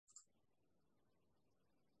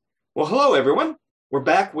Well, hello, everyone. We're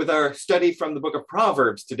back with our study from the book of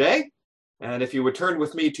Proverbs today. And if you would turn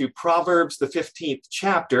with me to Proverbs, the 15th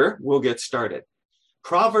chapter, we'll get started.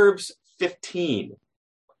 Proverbs 15.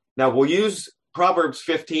 Now, we'll use Proverbs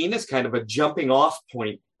 15 as kind of a jumping off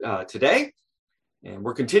point today. And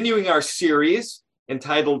we're continuing our series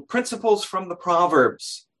entitled Principles from the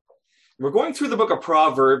Proverbs. We're going through the book of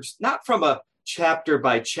Proverbs, not from a chapter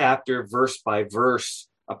by chapter, verse by verse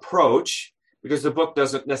approach, because the book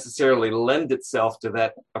doesn't necessarily lend itself to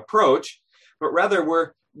that approach, but rather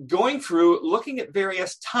we're going through looking at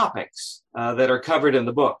various topics that are covered in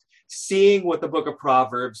the book, seeing what the book of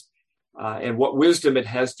Proverbs and what wisdom it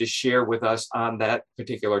has to share with us on that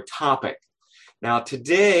particular topic. Now,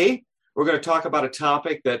 today, we're going to talk about a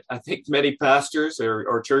topic that I think many pastors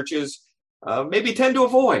or churches maybe tend to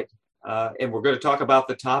avoid. And we're going to talk about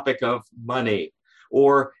the topic of money,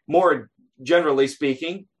 or more generally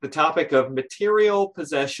speaking, the topic of material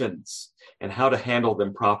possessions and how to handle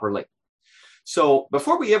them properly. So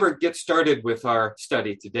before we ever get started with our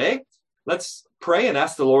study today, let's pray and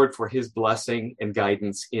ask the Lord for his blessing and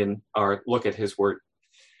guidance in our look at his word.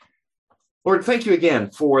 Lord, thank you again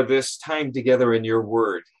for this time together in your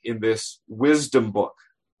word, in this wisdom book,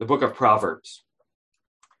 the book of Proverbs.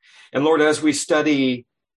 And Lord, as we study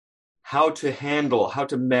how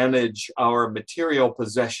to manage our material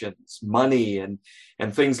possessions, money and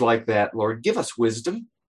things like that, Lord, give us wisdom.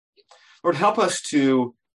 Lord, help us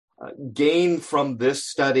to gain from this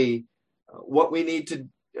study what we need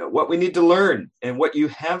to learn and what you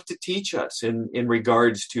have to teach us in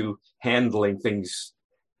regards to handling things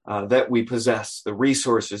that we possess, the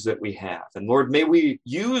resources that we have. And Lord, may we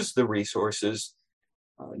use the resources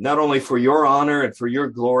not only for your honor and for your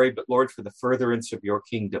glory, but Lord, for the furtherance of your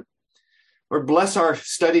kingdom. Lord, bless our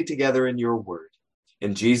study together in your word.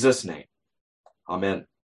 In Jesus' name, amen.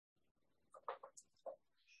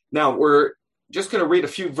 Now, we're just going to read a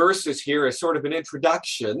few verses here as sort of an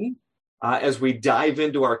introduction as we dive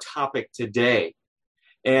into our topic today.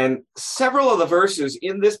 And several of the verses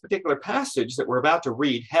in this particular passage that we're about to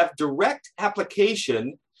read have direct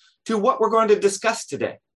application to what we're going to discuss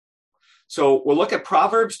today. So we'll look at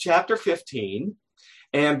Proverbs chapter 15,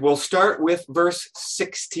 and we'll start with verse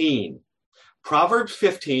 16. Proverbs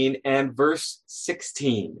 15 and verse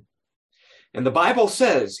 16. And the Bible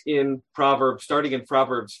says starting in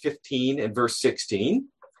Proverbs 15 and verse 16,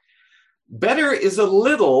 better is a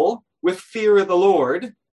little with fear of the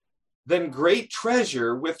Lord than great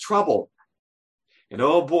treasure with trouble. And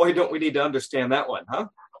oh boy, don't we need to understand that one,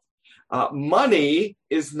 huh? Money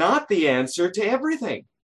is not the answer to everything.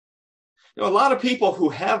 A lot of people who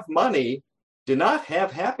have money do not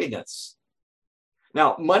have happiness.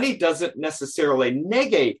 Now, money doesn't necessarily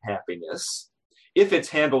negate happiness if it's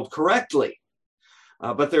handled correctly.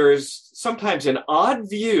 But there is sometimes an odd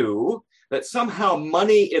view that somehow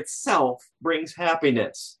money itself brings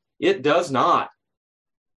happiness. It does not.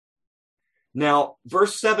 Now,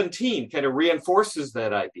 verse 17 kind of reinforces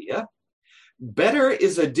that idea. Better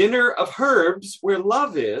is a dinner of herbs where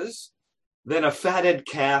love is than a fatted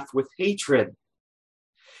calf with hatred.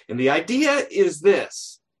 And the idea is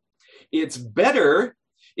this. It's better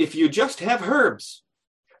if you just have herbs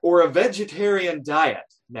or a vegetarian diet.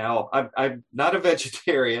 Now, I'm not a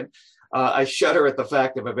vegetarian. I shudder at the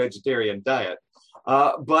fact of a vegetarian diet.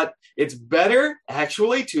 But it's better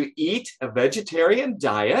actually to eat a vegetarian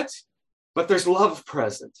diet, but there's love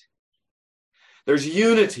present. There's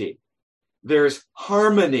unity. There's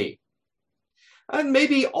harmony. And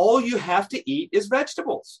maybe all you have to eat is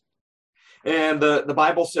vegetables. And the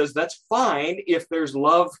Bible says that's fine if there's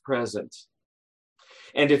love present.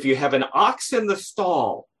 And if you have an ox in the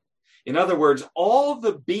stall, in other words, all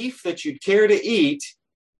the beef that you'd care to eat,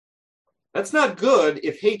 that's not good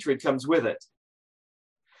if hatred comes with it.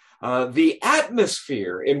 The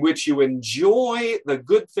atmosphere in which you enjoy the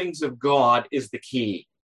good things of God is the key.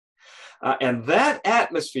 And that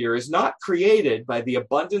atmosphere is not created by the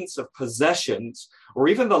abundance of possessions or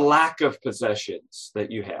even the lack of possessions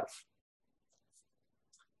that you have.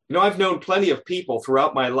 I've known plenty of people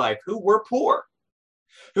throughout my life who were poor,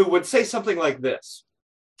 who would say something like this.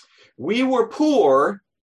 We were poor,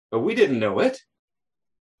 but we didn't know it.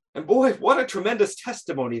 And boy, what a tremendous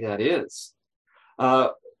testimony that is.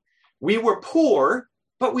 We were poor,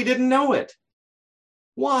 but we didn't know it.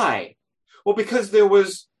 Why? Well, because there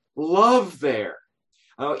was love there.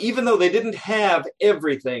 Even though they didn't have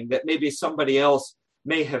everything that maybe somebody else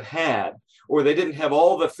may have had, or they didn't have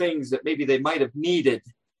all the things that maybe they might have needed.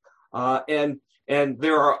 And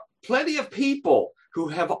there are plenty of people who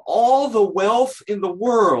have all the wealth in the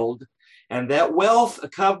world, and that wealth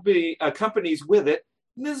accompanies with it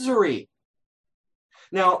misery.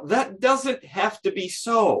 Now, that doesn't have to be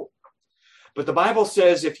so. But the Bible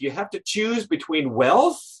says if you have to choose between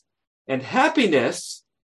wealth and happiness,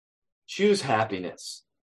 choose happiness.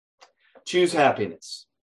 Choose happiness.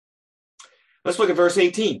 Let's look at verse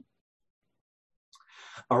 18.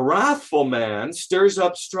 A wrathful man stirs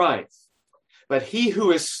up strife, but he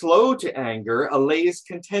who is slow to anger allays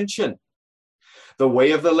contention. The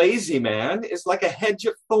way of the lazy man is like a hedge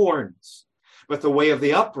of thorns, but the way of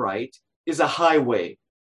the upright is a highway.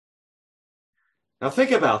 Now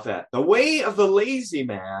think about that. The way of the lazy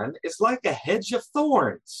man is like a hedge of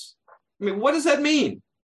thorns. I mean, what does that mean?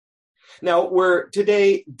 Now, we're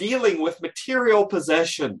today dealing with material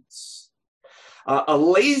possessions. A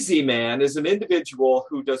lazy man is an individual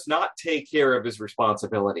who does not take care of his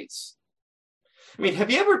responsibilities. I mean,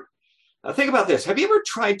 have you ever, think about this, have you ever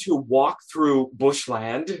tried to walk through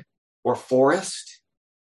bushland or forest?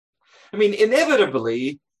 I mean,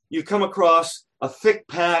 inevitably, you come across a thick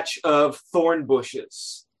patch of thorn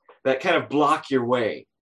bushes that kind of block your way.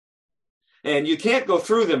 And you can't go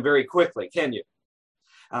through them very quickly, can you?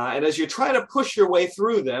 And as you try to push your way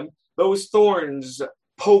through them, those thorns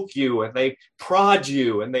poke you and they prod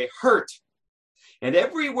you and they hurt. And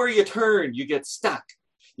everywhere you turn, you get stuck.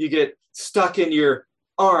 You get stuck in your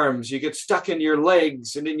arms, you get stuck in your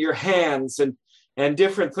legs and in your hands and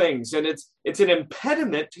different things. And it's an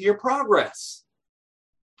impediment to your progress.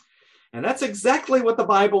 And that's exactly what the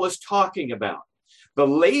Bible is talking about. The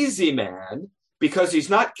lazy man, because he's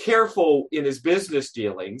not careful in his business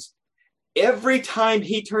dealings, every time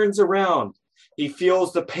he turns around, he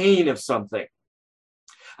feels the pain of something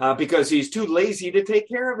because he's too lazy to take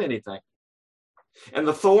care of anything. And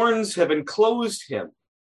the thorns have enclosed him.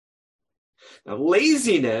 Now,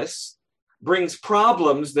 laziness brings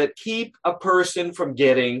problems that keep a person from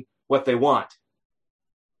getting what they want.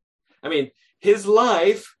 I mean, his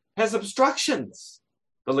life has obstructions,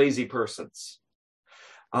 the lazy person's.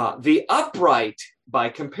 The upright, by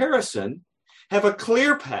comparison, have a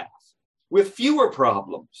clear path with fewer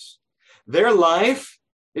problems. Their life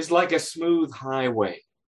is like a smooth highway.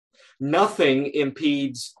 Nothing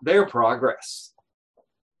impedes their progress.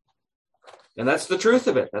 And that's the truth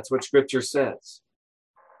of it. That's what Scripture says.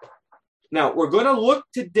 Now, we're going to look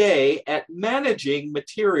today at managing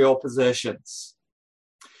material possessions.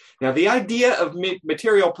 Now, the idea of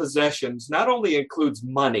material possessions not only includes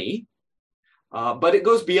money, but it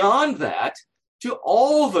goes beyond that to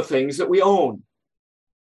all the things that we own.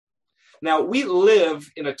 Now, we live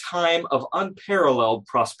in a time of unparalleled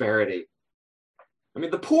prosperity. I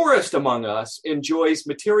mean, the poorest among us enjoys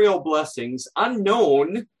material blessings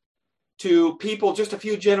unknown to people just a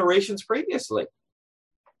few generations previously.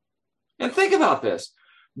 And think about this.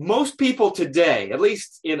 Most people today, at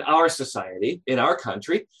least in our society, in our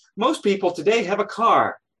country, most people today have a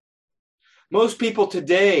car. Most people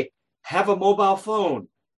today have a mobile phone.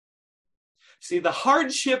 See, the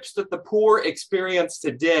hardships that the poor experience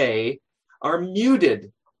today are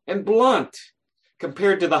muted and blunt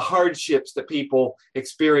compared to the hardships that people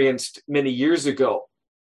experienced many years ago.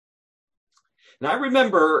 And I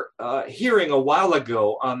remember hearing a while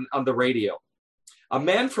ago on the radio, a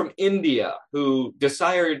man from India who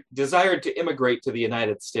desired to immigrate to the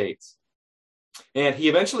United States. And he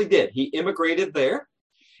eventually did. He immigrated there,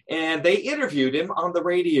 and they interviewed him on the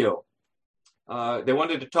radio. They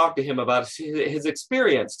wanted to talk to him about his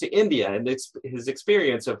experience to India and his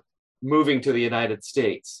experience of moving to the United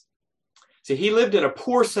States. See, he lived in a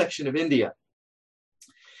poor section of India.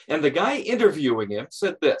 And the guy interviewing him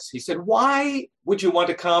said this. He said, "Why would you want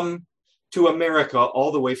to come to America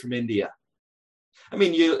all the way from India? I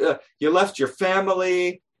mean, you left your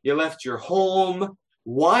family, you left your home.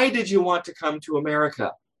 Why did you want to come to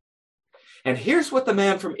America?" And here's what the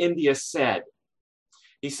man from India said.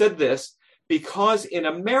 He said this, "Because in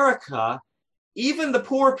America, even the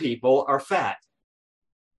poor people are fat."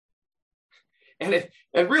 And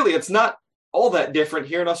really, it's not all that different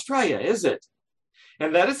here in Australia, is it?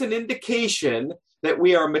 And that is an indication that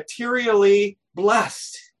we are materially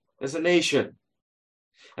blessed as a nation.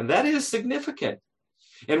 And that is significant.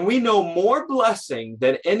 And we know more blessing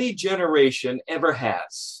than any generation ever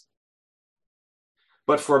has.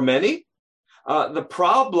 But for many, the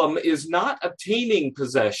problem is not obtaining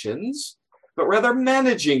possessions, but rather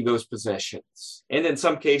managing those possessions, and in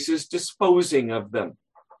some cases, disposing of them.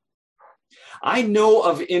 I know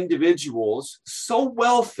of individuals so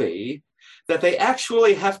wealthy that they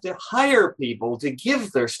actually have to hire people to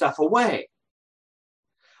give their stuff away.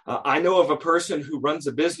 I know of a person who runs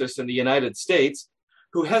a business in the United States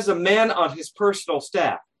who has a man on his personal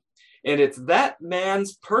staff, and it's that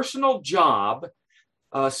man's personal job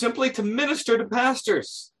simply to minister to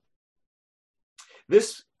pastors.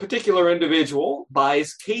 This particular individual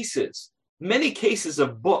buys cases, many cases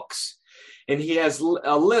of books, and he has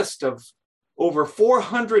a list of over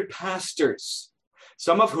 400 pastors,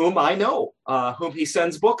 some of whom I know, whom he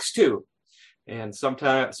sends books to. And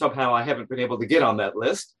somehow I haven't been able to get on that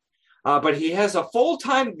list. But he has a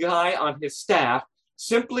full-time guy on his staff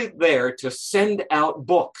simply there to send out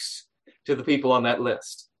books to the people on that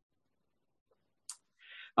list.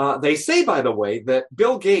 They say, by the way, that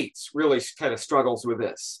Bill Gates really kind of struggles with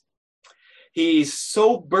this. He's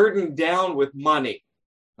so burdened down with money.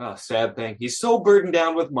 Sad thing. He's so burdened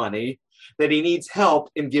down with money that he needs help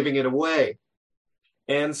in giving it away.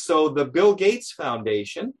 And so the Bill Gates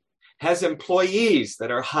Foundation has employees that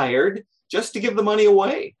are hired just to give the money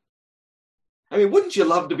away. I mean, wouldn't you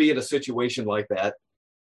love to be in a situation like that?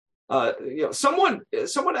 Someone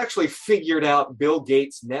actually figured out Bill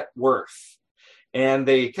Gates' net worth, and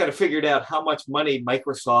they kind of figured out how much money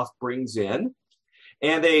Microsoft brings in,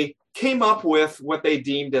 and they came up with what they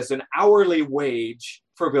deemed as an hourly wage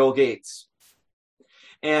for Bill Gates.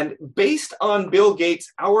 And based on Bill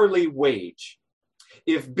Gates' hourly wage,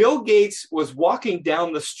 if Bill Gates was walking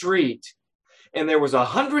down the street and there was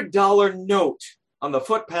 $100 note on the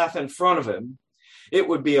footpath in front of him, it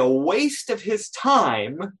would be a waste of his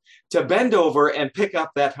time to bend over and pick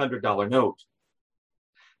up that $100 note.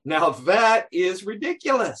 Now that is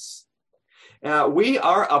ridiculous. We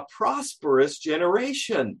are a prosperous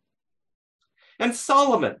generation. And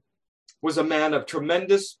Solomon was a man of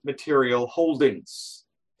tremendous material holdings,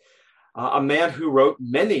 a man who wrote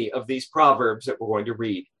many of these proverbs that we're going to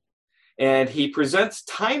read. And he presents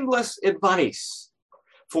timeless advice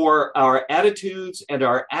for our attitudes and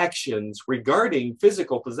our actions regarding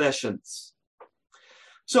physical possessions.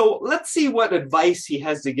 So let's see what advice he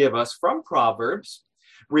has to give us from Proverbs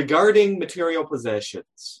regarding material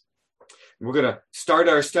possessions. We're going to start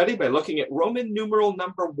our study by looking at Roman numeral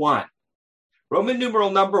number 1. Roman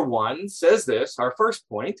numeral number 1 says this, our first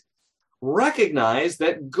point: recognize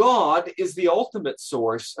that God is the ultimate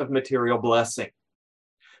source of material blessing.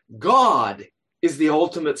 God is the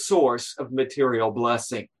ultimate source of material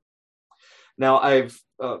blessing. Now, I've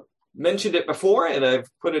mentioned it before, and I've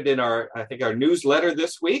put it in our newsletter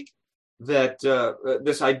this week, that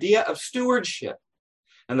this idea of stewardship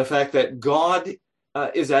and the fact that God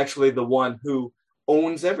is actually the one who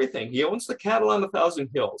owns everything. He owns the cattle on 1,000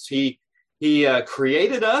 hills. He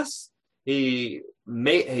created us. He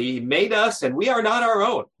made us, and we are not our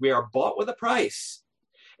own. We are bought with a price.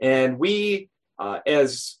 And we,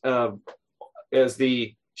 as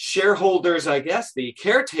the shareholders, I guess, the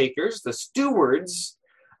caretakers, the stewards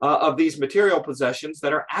of these material possessions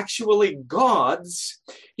that are actually God's,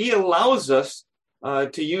 he allows us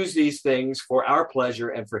to use these things for our pleasure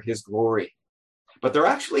and for his glory. But they're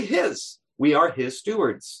actually his. We are his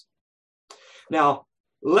stewards. Now,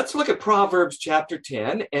 let's look at Proverbs chapter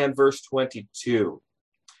 10 and verse 22.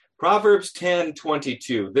 Proverbs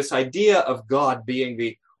 10:22, this idea of God being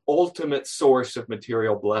the ultimate source of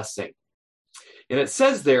material blessing. And it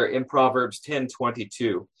says there in Proverbs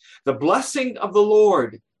 10:22, the blessing of the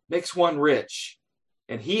Lord makes one rich,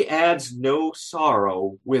 and he adds no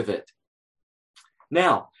sorrow with it.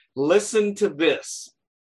 Now, listen to this.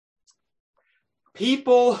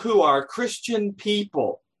 People who are Christian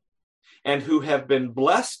people and who have been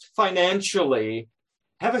blessed financially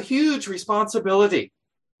have a huge responsibility.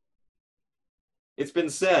 It's been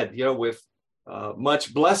said, with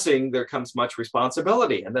much blessing, there comes much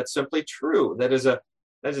responsibility. And that's simply true.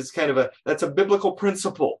 That's a biblical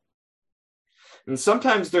principle. And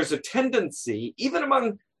sometimes there's a tendency, even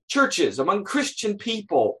among churches, among Christian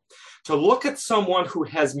people, to look at someone who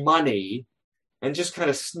has money and just kind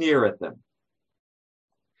of sneer at them.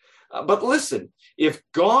 But listen, if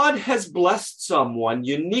God has blessed someone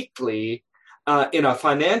uniquely in a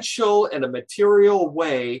financial and a material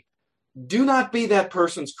way, do not be that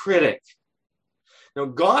person's critic. Now,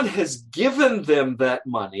 God has given them that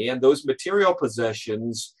money and those material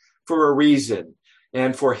possessions for a reason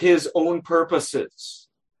and for his own purposes.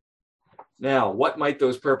 Now, what might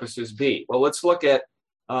those purposes be? Well, let's look at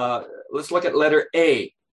letter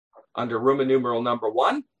A under Roman numeral number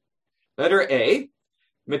 1. Letter A,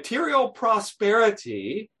 material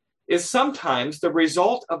prosperity is sometimes the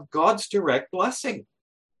result of God's direct blessing.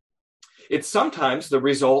 It's sometimes the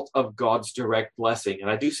result of God's direct blessing. And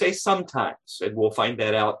I do say sometimes, and we'll find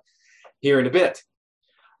that out here in a bit.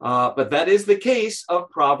 But that is the case of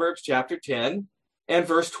Proverbs chapter 10 and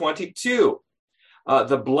verse 22.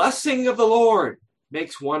 The blessing of the Lord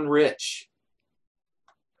makes one rich.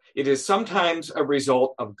 It is sometimes a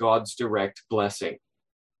result of God's direct blessing.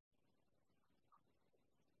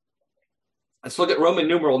 Let's look at Roman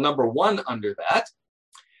numeral number 1 under that.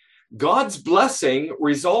 God's blessing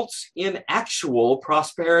results in actual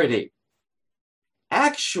prosperity.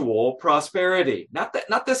 Actual prosperity, not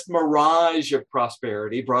this mirage of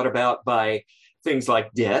prosperity brought about by things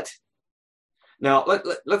like debt. Now,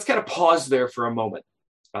 let's kind of pause there for a moment.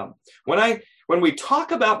 When we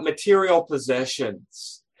talk about material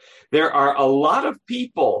possessions, there are a lot of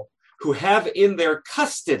people who have in their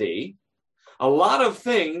custody a lot of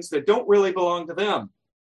things that don't really belong to them.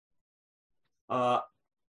 I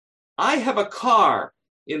have a car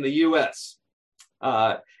in the U.S.,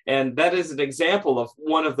 and that is an example of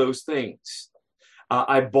one of those things.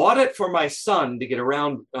 I bought it for my son to get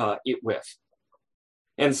around it with.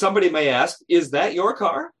 And somebody may ask, is that your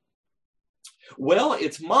car? Well,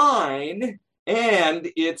 it's mine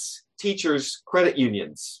and it's teachers' credit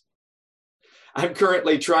unions. I'm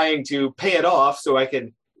currently trying to pay it off so I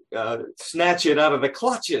can snatch it out of the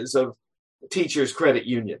clutches of teachers' credit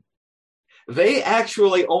union. They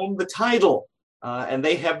actually own the title and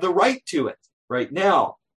they have the right to it right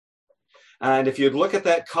now. And if you'd look at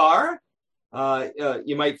that car,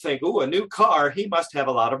 you might think, oh, a new car, he must have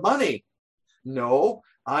a lot of money. No,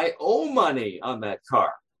 I owe money on that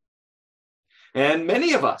car. And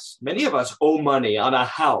many of us owe money on a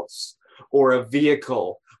house or a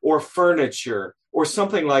vehicle or furniture or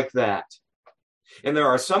something like that. And there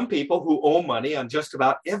are some people who owe money on just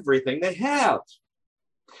about everything they have.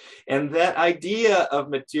 And that idea of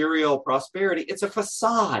material prosperity, it's a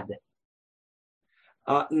facade.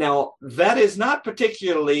 Now, that is not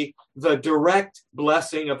particularly the direct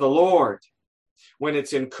blessing of the Lord when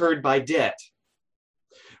it's incurred by debt.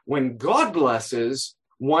 When God blesses,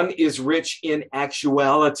 one is rich in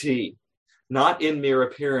actuality, not in mere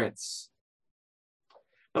appearance.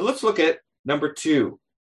 Now let's look at number 2.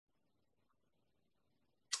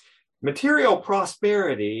 Material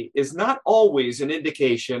prosperity is not always an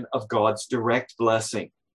indication of God's direct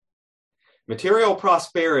blessing. Material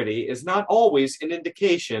prosperity is not always an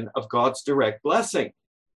indication of God's direct blessing.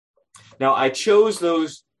 Now, I chose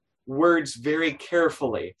those words very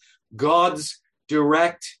carefully. God's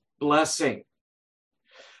direct blessing.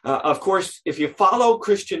 Of course, if you follow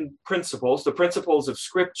Christian principles, the principles of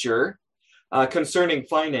Scripture concerning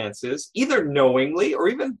finances, either knowingly or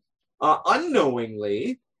even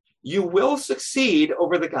unknowingly, you will succeed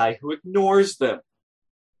over the guy who ignores them.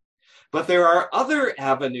 But there are other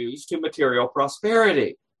avenues to material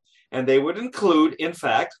prosperity, and they would include, in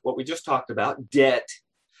fact, what we just talked about, debt,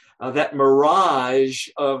 that mirage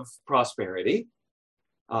of prosperity,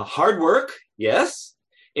 hard work, yes,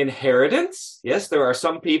 inheritance, yes, there are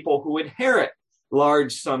some people who inherit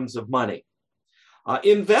large sums of money.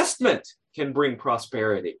 Investment can bring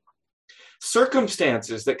prosperity.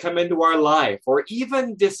 Circumstances that come into our life, or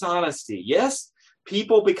even dishonesty. Yes,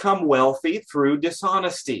 people become wealthy through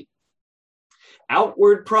dishonesty.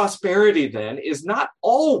 Outward prosperity, then, is not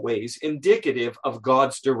always indicative of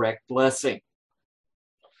God's direct blessing.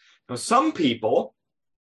 Now, some people,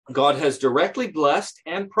 God has directly blessed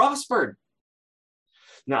and prospered.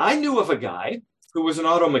 Now, I knew of a guy who was an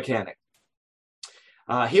auto mechanic.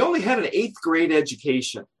 He only had an 8th grade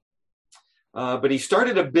education. But he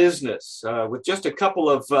started a business with just a couple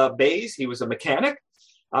of bays. He was a mechanic.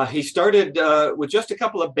 He started with just a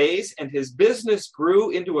couple of bays, and his business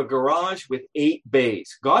grew into a garage with 8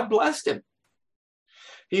 bays. God blessed him.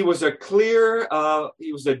 He was a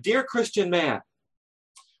dear Christian man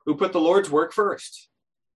who put the Lord's work first.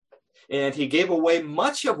 And he gave away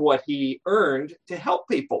much of what he earned to help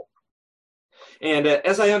people. And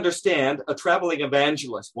as I understand, a traveling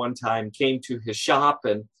evangelist one time came to his shop,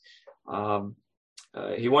 and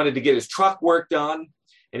he wanted to get his truck work done,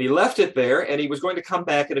 and he left it there, and he was going to come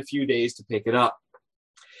back in a few days to pick it up.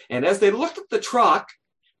 And as they looked at the truck,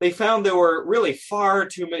 they found there were really far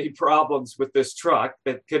too many problems with this truck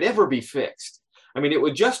that could ever be fixed. I mean,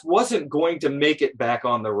 it just wasn't going to make it back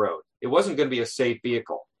on the road. It wasn't going to be a safe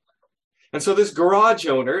vehicle. And so this garage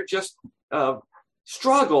owner just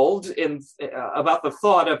struggled about the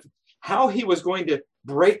thought of how he was going to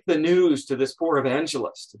break the news to this poor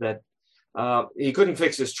evangelist that he couldn't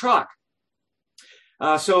fix his truck.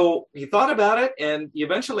 So he thought about it, and he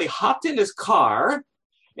eventually hopped in his car,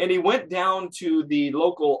 and he went down to the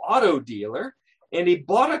local auto dealer, and he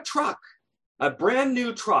bought a truck, a brand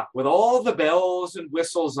new truck with all the bells and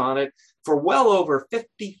whistles on it for well over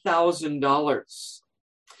 $50,000.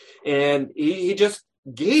 And he just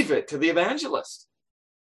gave it to the evangelist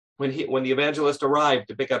when the evangelist arrived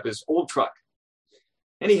to pick up his old truck.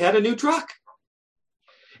 And he had a new truck.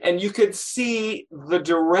 And you could see the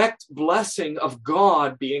direct blessing of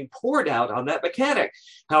God being poured out on that mechanic,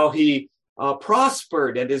 how he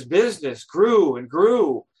prospered and his business grew and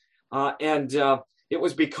grew. And It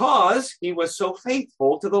was because he was so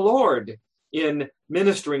faithful to the Lord in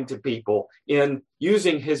ministering to people, in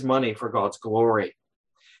using his money for God's glory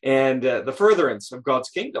and the furtherance of God's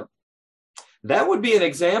kingdom. That would be an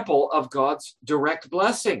example of God's direct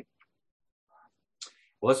blessing.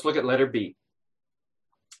 Well, let's look at letter B.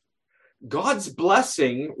 God's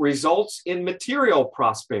blessing results in material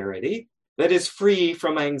prosperity that is free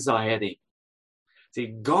from anxiety. See,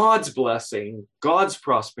 God's blessing, God's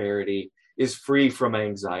prosperity is free from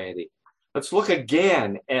anxiety. Let's look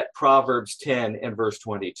again at Proverbs 10 and verse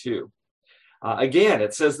 22. Again,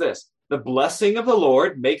 it says this, the blessing of the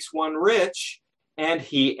Lord makes one rich, and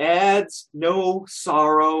he adds no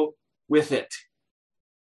sorrow with it.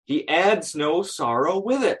 He adds no sorrow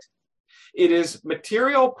with it. It is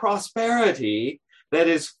material prosperity that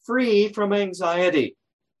is free from anxiety.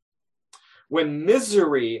 When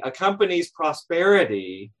misery accompanies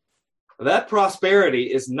prosperity, that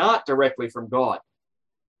prosperity is not directly from God.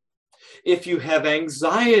 If you have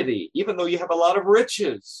anxiety, even though you have a lot of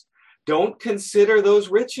riches, don't consider those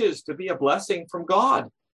riches to be a blessing from God.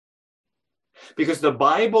 Because the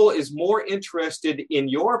Bible is more interested in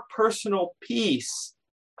your personal peace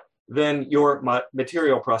than your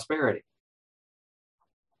material prosperity.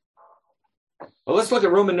 Well, let's look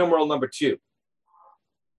at Roman numeral number 2.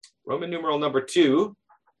 Roman numeral number 2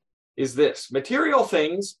 is this. Material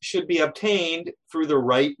things should be obtained through the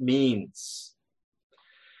right means.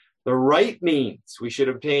 The right means. We should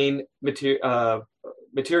obtain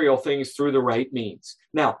material things through the right means.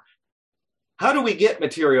 Now, how do we get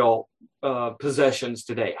material possessions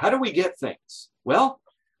today? How do we get things? Well,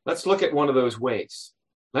 let's look at one of those ways.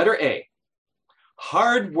 Letter A,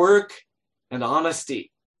 hard work and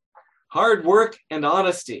honesty. Hard work and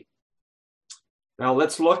honesty. Now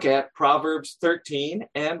let's look at Proverbs 13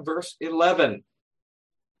 and verse 11.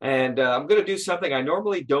 And I'm going to do something I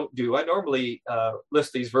normally don't do. I normally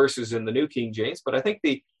list these verses in the New King James, but I think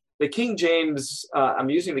the King James, I'm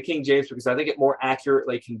using the King James because I think it more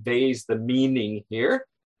accurately conveys the meaning here.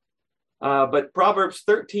 But Proverbs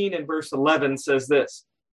 13 and verse 11 says this,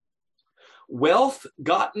 wealth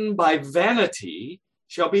gotten by vanity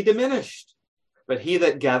shall be diminished, but he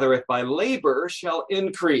that gathereth by labor shall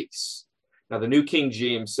increase. Now, the New King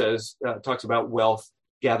James talks about wealth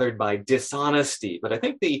gathered by dishonesty, but I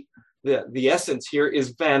think the essence here is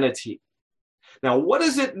vanity. Now, what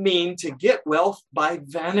does it mean to get wealth by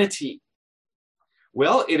vanity?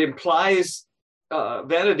 Well, it implies,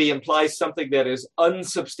 vanity implies something that is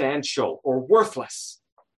unsubstantial or worthless.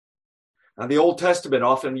 Now, the Old Testament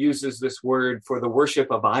often uses this word for the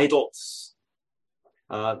worship of idols.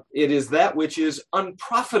 It is that which is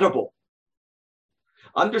unprofitable.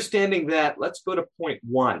 Understanding that, let's go to point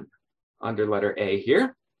 1 under letter A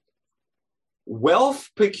here. Wealth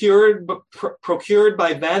procured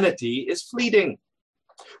by vanity is fleeting.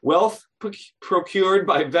 Wealth procured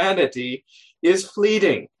by vanity is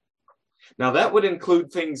fleeting. Now, that would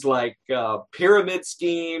include things like pyramid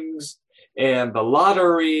schemes and the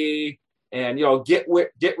lottery and, get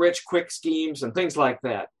rich quick schemes and things like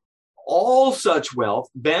that. All such wealth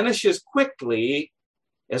vanishes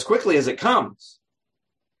as quickly as it comes.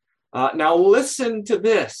 Now listen to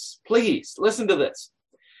this, please, listen to this.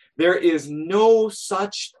 There is no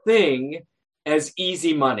such thing as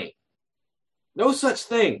easy money. No such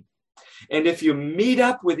thing. And if you meet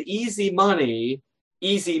up with easy money,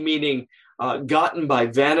 easy meaning gotten by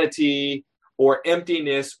vanity or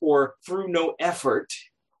emptiness or through no effort,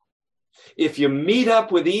 if you meet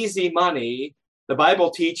up with easy money, the Bible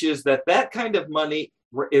teaches that kind of money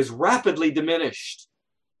is rapidly diminished.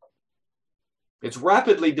 It's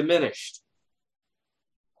rapidly diminished.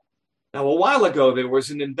 Now, a while ago, there was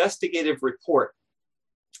an investigative report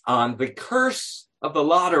on the curse of the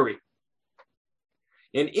lottery.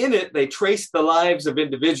 And in it, they traced the lives of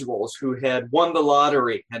individuals who had won the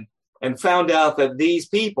lottery and found out that these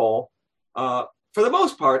people, for the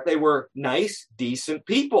most part, they were nice, decent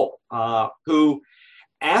people who,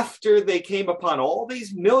 after they came upon all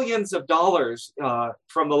these millions of dollars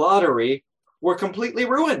from the lottery, were completely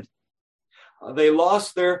ruined. They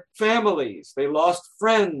lost their families, they lost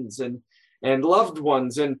friends and loved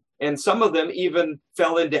ones, and some of them even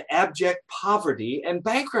fell into abject poverty and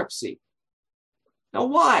bankruptcy. Now,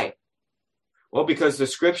 why? Well, because the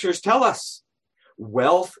scriptures tell us,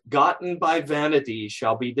 wealth gotten by vanity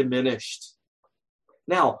shall be diminished.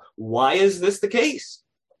 Now, why is this the case?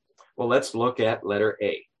 Well, let's look at letter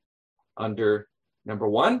A. Under number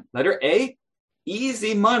 1, letter A,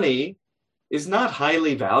 easy money is not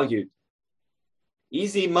highly valued.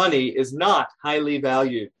 Easy money is not highly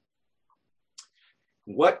valued.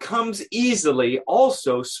 What comes easily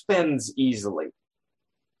also spends easily.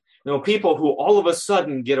 People who all of a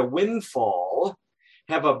sudden get a windfall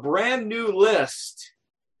have a brand new list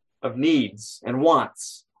of needs and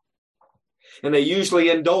wants, and they usually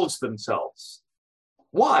indulge themselves.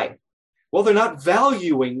 Why? Well, they're not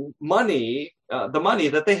valuing money, the money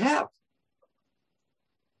that they have.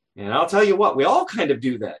 And I'll tell you what, we all kind of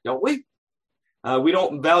do that, don't we? We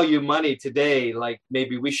don't value money today like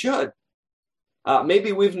maybe we should.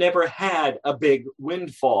 Maybe we've never had a big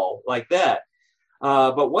windfall like that.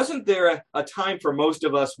 But wasn't there a time for most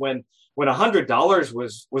of us when $100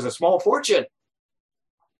 was a small fortune?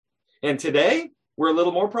 And today, we're a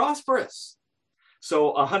little more prosperous.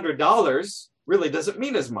 So $100 really doesn't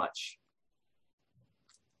mean as much.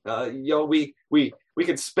 We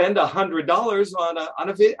could spend $100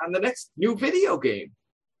 on the next new video game.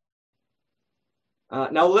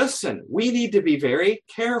 Now listen, we need to be very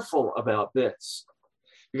careful about this,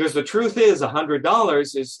 because the truth is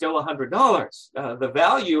 $100 is still $100. The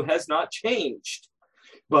value has not changed,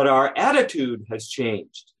 but our attitude has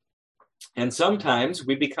changed. And sometimes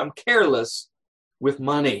we become careless with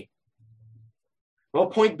money. Well,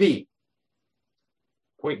 point B.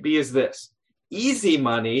 Point B is this. Easy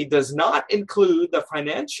money does not include the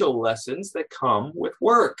financial lessons that come with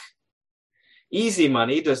work. Easy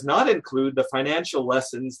money does not include the financial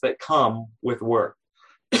lessons that come with work.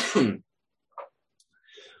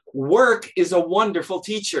 Work is a wonderful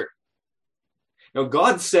teacher.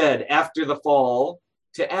 God said after the fall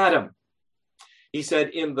to Adam, he said,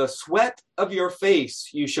 "In the sweat of your face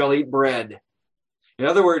you shall eat bread." In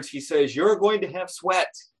other words, he says, you're going to have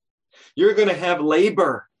sweat. You're going to have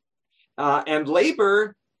labor. And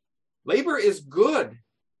labor is good,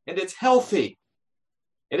 and it's healthy,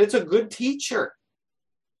 and it's a good teacher.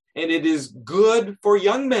 And it is good for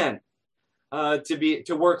young men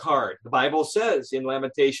to work hard. The Bible says in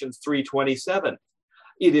Lamentations 3:27,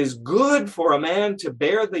 it is good for a man to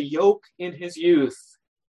bear the yoke in his youth.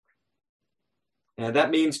 And that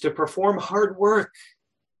means to perform hard work.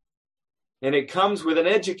 And it comes with an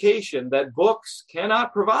education that books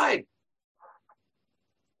cannot provide.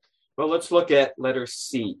 Well, let's look at letter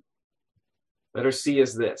C. Letter C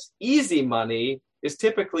is this. Easy money is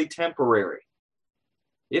typically temporary.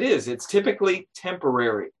 It is. It's typically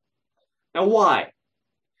temporary. Now, why?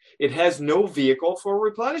 It has no vehicle for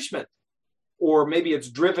replenishment. Or maybe it's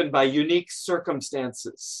driven by unique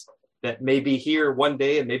circumstances that may be here one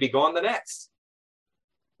day and maybe gone the next.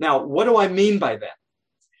 Now, what do I mean by that?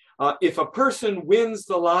 If a person wins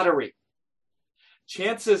the lottery,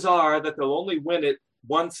 chances are that they'll only win it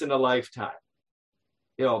once in a lifetime.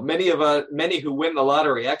 Many who win the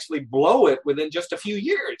lottery actually blow it within just a few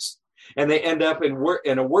years, and they end up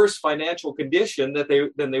in a worse financial condition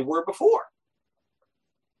than they were before.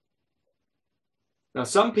 Now,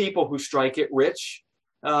 some people who strike it rich,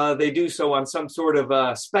 they do so on some sort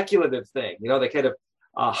of speculative thing. They kind of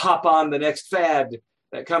hop on the next fad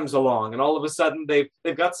that comes along, and all of a sudden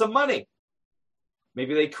they've got some money.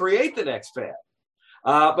 Maybe they create the next fad.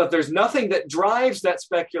 But there's nothing that drives that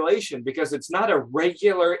speculation because it's not a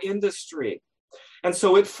regular industry. And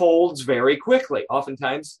so it folds very quickly.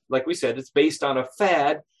 Oftentimes, like we said, it's based on a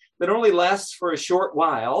fad that only lasts for a short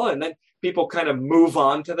while, and then people kind of move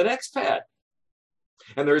on to the next fad.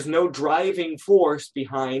 And there's no driving force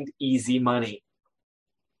behind easy money.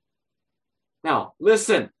 Now,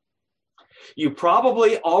 listen, you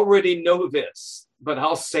probably already know this, but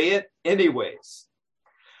I'll say it anyways.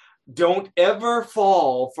 Don't ever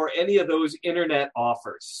fall for any of those internet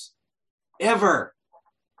offers. Ever.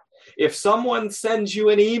 If someone sends you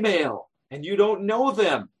an email and you don't know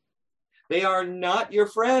them, they are not your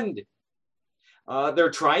friend.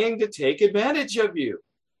 They're trying to take advantage of you.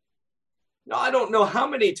 Now, I don't know how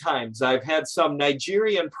many times I've had some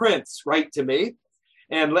Nigerian prince write to me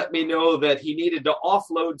and let me know that he needed to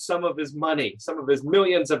offload some of his money, some of his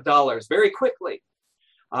millions of dollars very quickly.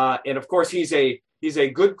 And of course, he's a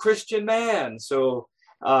good Christian man. So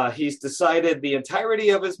he's decided the entirety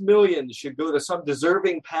of his millions should go to some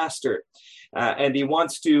deserving pastor. And he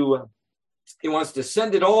wants to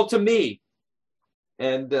send it all to me.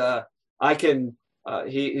 And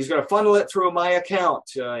he's going to funnel it through my account.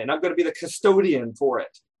 And I'm going to be the custodian for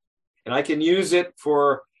it. And I can use it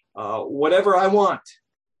for whatever I want.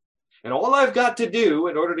 And all I've got to do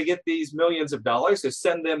in order to get these millions of dollars is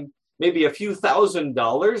send them maybe a few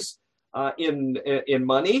 $1,000s in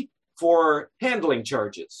money for handling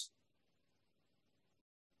charges.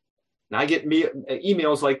 And I get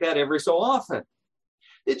emails like that every so often.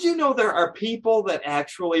 Did you know there are people that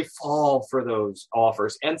actually fall for those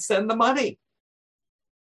offers and send the money?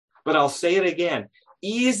 But I'll say it again.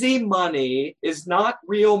 Easy money is not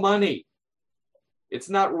real money. It's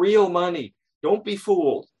not real money. Don't be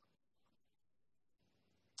fooled.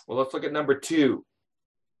 Well, let's look at number 2.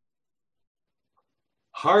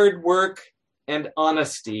 Hard work and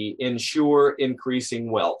honesty ensure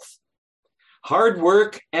increasing wealth. Hard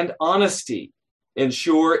work and honesty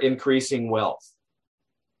ensure increasing wealth.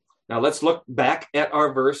 Now let's look back at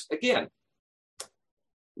our verse again.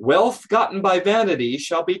 Wealth gotten by vanity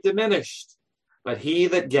shall be diminished, but he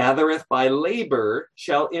that gathereth by labor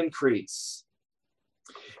shall increase.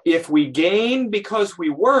 If we gain because we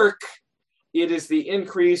work, it is the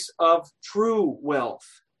increase of true wealth.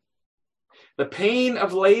 The pain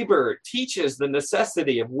of labor teaches the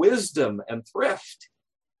necessity of wisdom and thrift.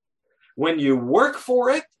 When you work for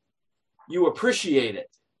it, you appreciate it.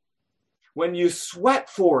 When you sweat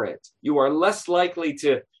for it, you are less likely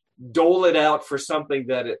to dole it out for something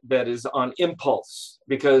that is on impulse,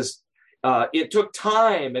 because it took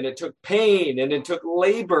time and it took pain and it took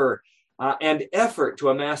labor and effort to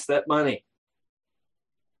amass that money.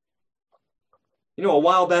 You know, a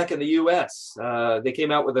while back in the U.S., they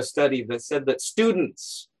came out with a study that said that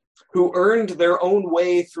students who earned their own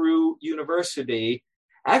way through university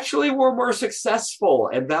actually were more successful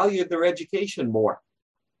and valued their education more.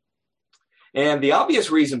 And the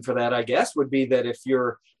obvious reason for that, I guess, would be that if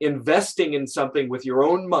you're investing in something with your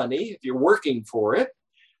own money, if you're working for it,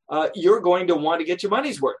 you're going to want to get your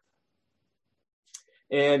money's worth.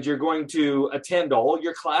 And you're going to attend all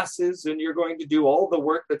your classes, and you're going to do all the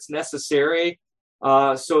work that's necessary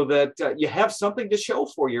so that you have something to show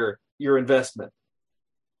for your investment.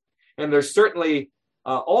 And there's certainly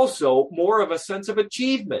also more of a sense of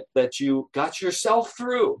achievement that you got yourself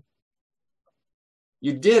through.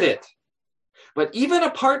 You did it. But even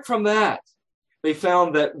apart from that, they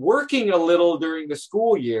found that working a little during the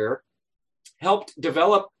school year helped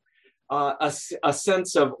develop a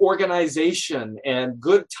sense of organization and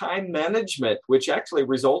good time management, which actually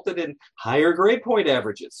resulted in higher grade point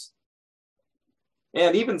averages.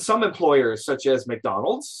 And even some employers, such as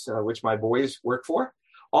McDonald's, which my boys work for,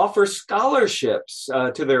 offer scholarships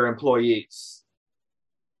to their employees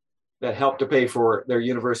that help to pay for their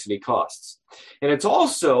university costs. And it's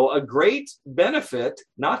also a great benefit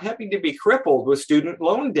not having to be crippled with student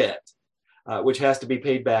loan debt, which has to be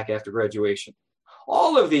paid back after graduation.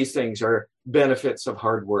 All of these things are benefits of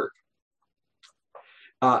hard work.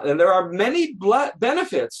 And there are many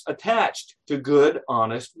benefits attached to good,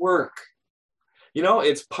 honest work. You know,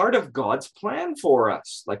 it's part of God's plan for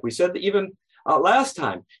us. Like we said even last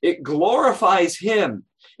time, it glorifies Him,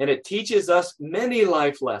 and it teaches us many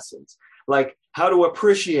life lessons, like how to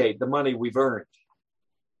appreciate the money we've earned.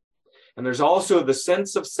 And there's also the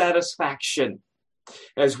sense of satisfaction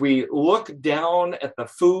as we look down at the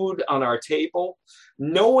food on our table,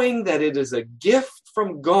 knowing that it is a gift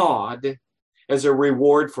from God as a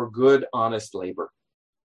reward for good, honest labor.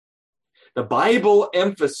 The Bible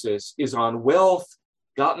emphasis is on wealth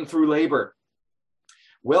gotten through labor.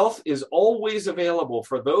 Wealth is always available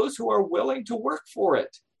for those who are willing to work for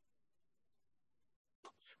it.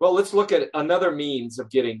 Well, let's look at another means of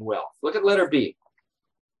getting wealth. Look at letter B.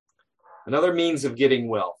 Another means of getting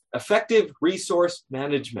wealth. Effective resource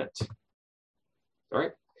management. All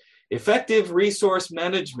right. Effective resource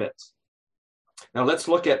management. Now let's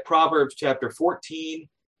look at Proverbs chapter 14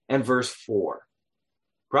 and verse 4.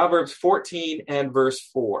 Proverbs 14 and verse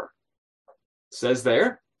 4. It says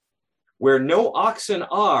there, where no oxen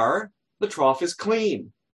are, the trough is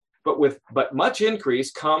clean, but much increase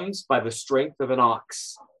comes by the strength of an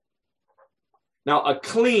ox. Now, a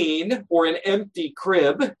clean or an empty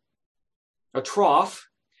crib, a trough,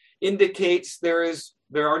 indicates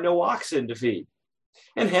there are no oxen to feed.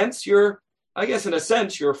 And hence I guess in a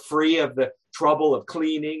sense, you're free of the trouble of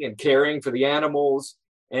cleaning and caring for the animals,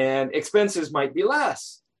 and expenses might be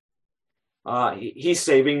less. He's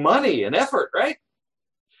saving money and effort, right?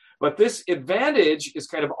 But this advantage is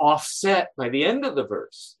kind of offset by the end of the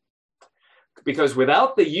verse. Because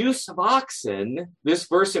without the use of oxen, this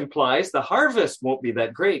verse implies the harvest won't be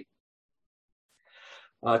that great.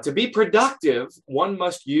 To be productive, one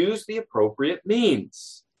must use the appropriate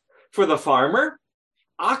means. For the farmer,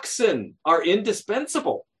 oxen are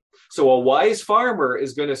indispensable. So a wise farmer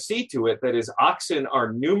is going to see to it that his oxen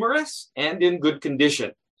are numerous and in good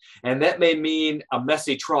condition. And that may mean a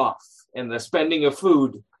messy trough and the spending of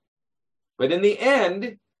food. But in the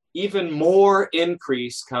end, even more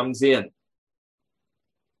increase comes in.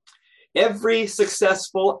 Every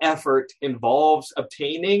successful effort involves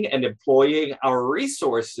obtaining and employing our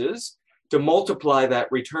resources to multiply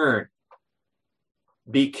that return.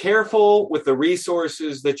 Be careful with the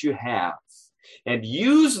resources that you have and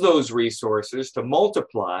use those resources to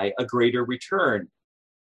multiply a greater return.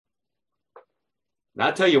 Now,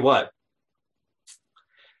 I'll tell you what,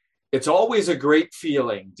 It's always a great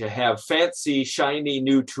feeling to have fancy, shiny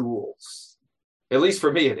new tools. At least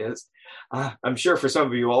for me it is. I'm sure for some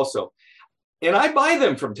of you also. And I buy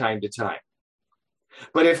them from time to time.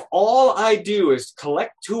 But if all I do is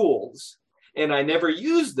collect tools and I never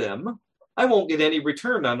use them, I won't get any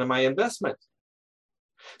return on my investment.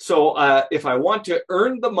 So if I want to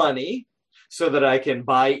earn the money so that I can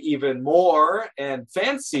buy even more and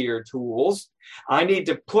fancier tools, I need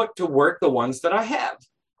to put to work the ones that I have.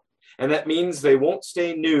 And that means they won't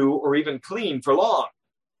stay new or even clean for long.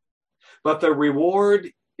 But the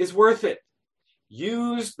reward is worth it.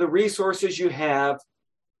 Use the resources you have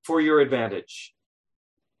for your advantage.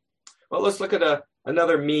 Well, let's look at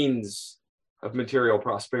another means of material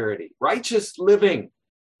prosperity. Righteous living.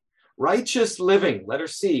 Righteous living, letter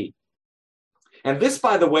C. And this,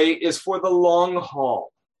 by the way, is for the long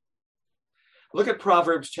haul. Look at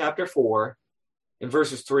Proverbs chapter 4 in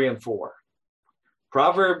verses 3 and 4.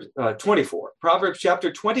 Proverbs 24. Proverbs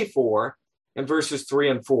chapter 24 and verses 3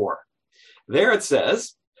 and 4. There it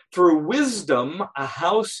says, through wisdom a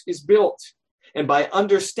house is built, and by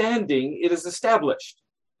understanding it is established.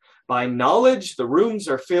 By knowledge the rooms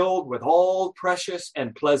are filled with all precious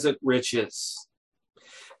and pleasant riches.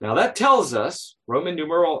 Now that tells us,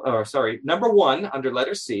 number 1 under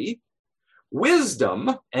letter C,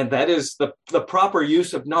 wisdom, and that is the proper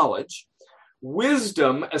use of knowledge,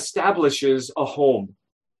 wisdom establishes a home.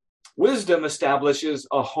 Wisdom establishes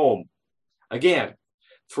a home. Again,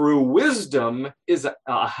 through wisdom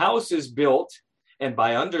a house is built, and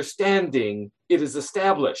by understanding it is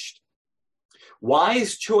established.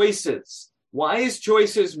 Wise choices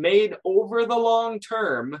made over the long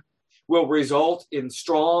term will result in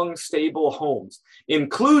strong, stable homes,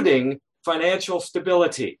 including financial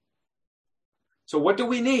stability. So what do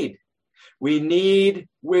we need? We need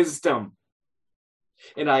wisdom.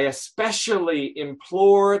 And I especially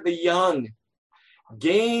implore the young,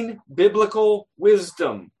 gain biblical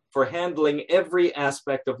wisdom for handling every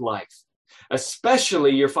aspect of life,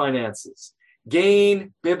 especially your finances.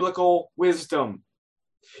 Gain biblical wisdom.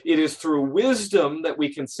 It is through wisdom that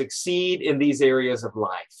we can succeed in these areas of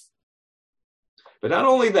life. But not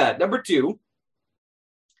only that, number 2,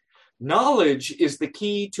 knowledge is the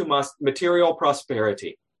key to material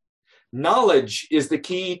prosperity. Knowledge is the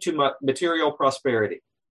key to material prosperity.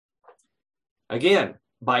 Again,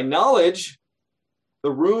 by knowledge,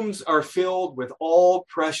 the rooms are filled with all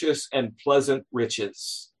precious and pleasant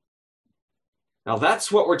riches. Now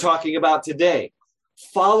that's what we're talking about today.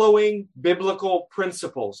 Following biblical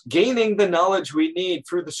principles, gaining the knowledge we need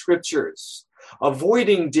through the scriptures,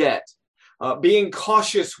 avoiding debt, being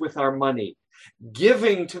cautious with our money,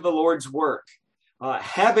 giving to the Lord's work,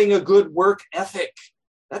 having a good work ethic.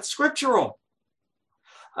 That's scriptural.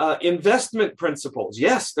 Investment principles,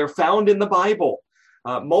 yes, they're found in the Bible.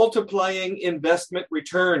 Multiplying investment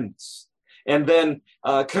returns. And then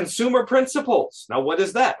consumer principles. Now, what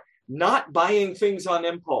is that? Not buying things on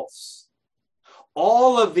impulse.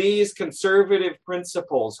 All of these conservative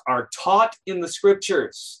principles are taught in the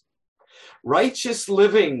scriptures. Righteous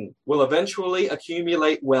living will eventually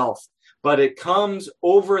accumulate wealth, but it comes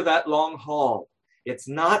over that long haul. It's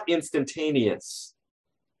not instantaneous.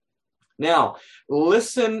 Now,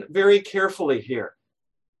 listen very carefully here.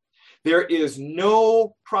 There is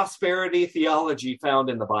no prosperity theology found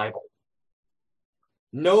in the Bible.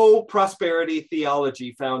 No prosperity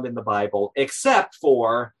theology found in the Bible except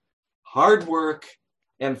for hard work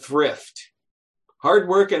and thrift. Hard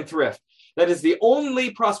work and thrift. That is the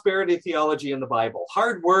only prosperity theology in the Bible.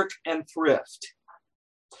 Hard work and thrift.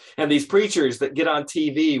 And these preachers that get on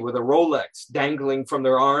TV with a Rolex dangling from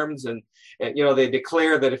their arms and they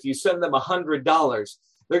declare that if you send them $100,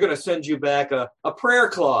 they're going to send you back a prayer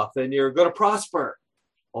cloth and you're going to prosper.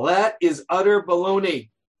 Well, that is utter baloney.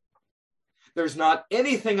 There's not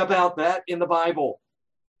anything about that in the Bible.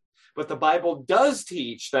 But the Bible does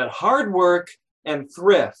teach that hard work and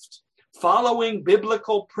thrift, following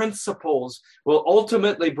biblical principles, will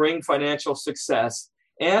ultimately bring financial success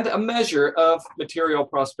and a measure of material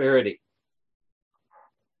prosperity.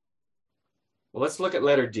 Well, let's look at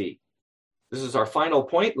letter D. This is our final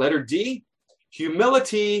point, letter D,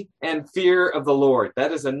 humility and fear of the Lord.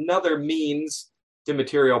 That is another means to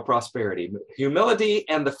material prosperity. Humility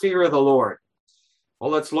and the fear of the Lord.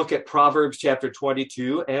 Well, let's look at Proverbs chapter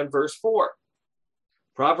 22 and verse 4.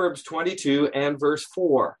 Proverbs 22 and verse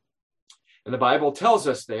 4. And the Bible tells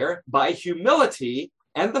us there, by humility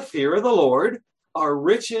and the fear of the Lord are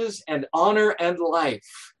riches and honor and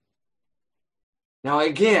life. Now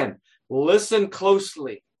again, listen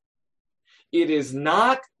closely. It is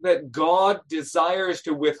not that God desires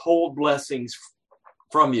to withhold blessings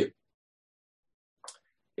from you.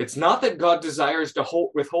 It's not that God desires to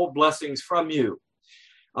withhold blessings from you,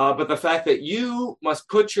 but the fact that you must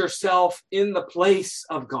put yourself in the place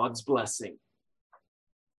of God's blessing.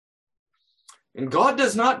 And God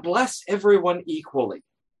does not bless everyone equally.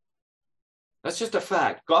 That's just a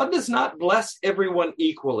fact. God does not bless everyone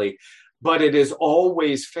equally, but it is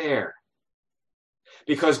always fair.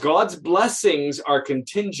 Because God's blessings are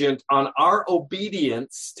contingent on our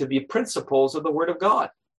obedience to the principles of the Word of God.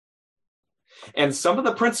 And some of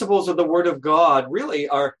the principles of the Word of God really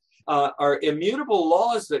are immutable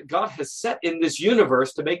laws that God has set in this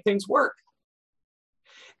universe to make things work.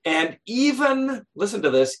 And even, listen to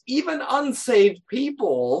this, even unsaved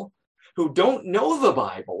people who don't know the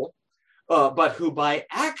Bible, but who by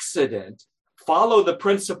accident follow the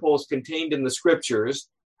principles contained in the scriptures,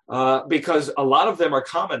 because a lot of them are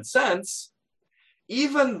common sense,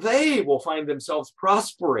 even they will find themselves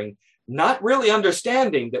prospering, not really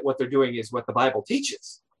understanding that what they're doing is what the Bible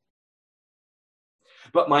teaches.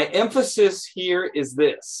 But my emphasis here is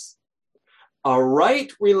this: a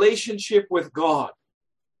right relationship with God,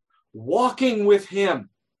 walking with Him,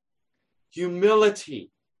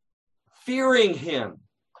 humility, fearing Him,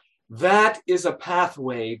 that is a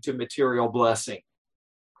pathway to material blessing.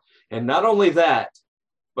 And not only that,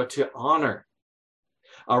 but to honor,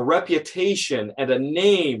 a reputation and a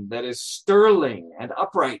name that is sterling and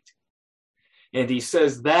upright. And he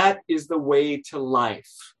says that is the way to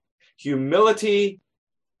life: humility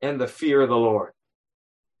and the fear of the Lord.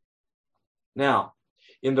 Now,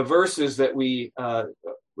 in the verses that we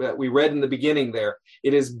read in the beginning there,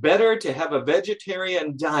 it is better to have a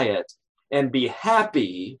vegetarian diet and be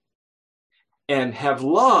happy and have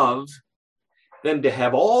love than to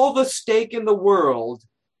have all the steak in the world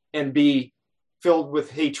and be filled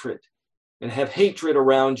with hatred and have hatred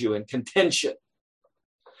around you and contention.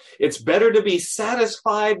 It's better to be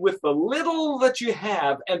satisfied with the little that you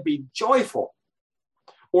have and be joyful.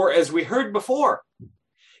 Or as we heard before,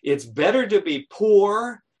 it's better to be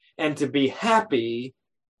poor and to be happy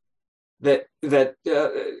that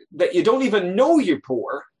you don't even know you're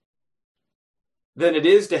poor than it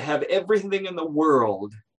is to have everything in the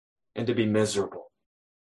world and to be miserable.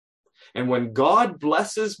 And when God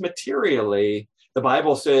blesses materially, the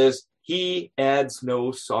Bible says He adds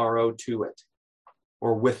no sorrow to it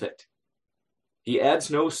or with it. He adds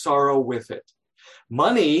no sorrow with it.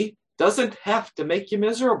 Money doesn't have to make you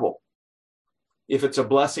miserable if it's a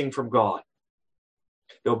blessing from God.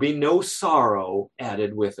 There'll be no sorrow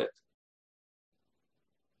added with it.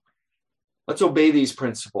 Let's obey these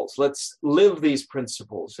principles. Let's live these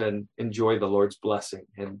principles and enjoy the Lord's blessing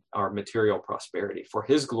in our material prosperity for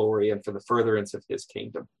His glory and for the furtherance of His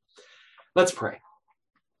kingdom. Let's pray.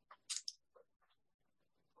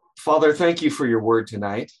 Father, thank you for your word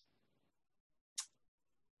tonight.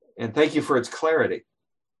 And thank you for its clarity.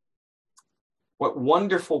 What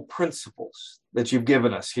wonderful principles that you've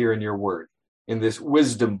given us here in your word, in this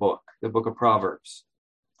wisdom book, the book of Proverbs.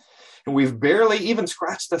 And we've barely even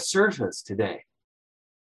scratched the surface today.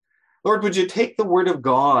 Lord, would you take the word of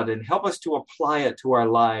God and help us to apply it to our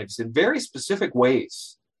lives in very specific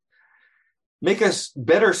ways? Make us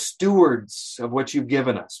better stewards of what you've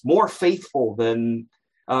given us, more faithful than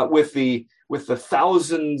with the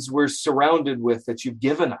thousands we're surrounded with that you've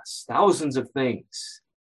given us, thousands of things,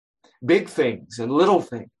 big things and little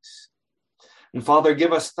things. And Father,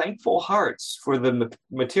 give us thankful hearts for the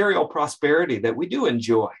material prosperity that we do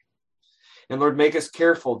enjoy. And Lord, make us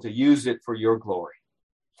careful to use it for your glory.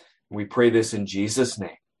 And we pray this in Jesus'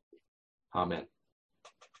 name. Amen.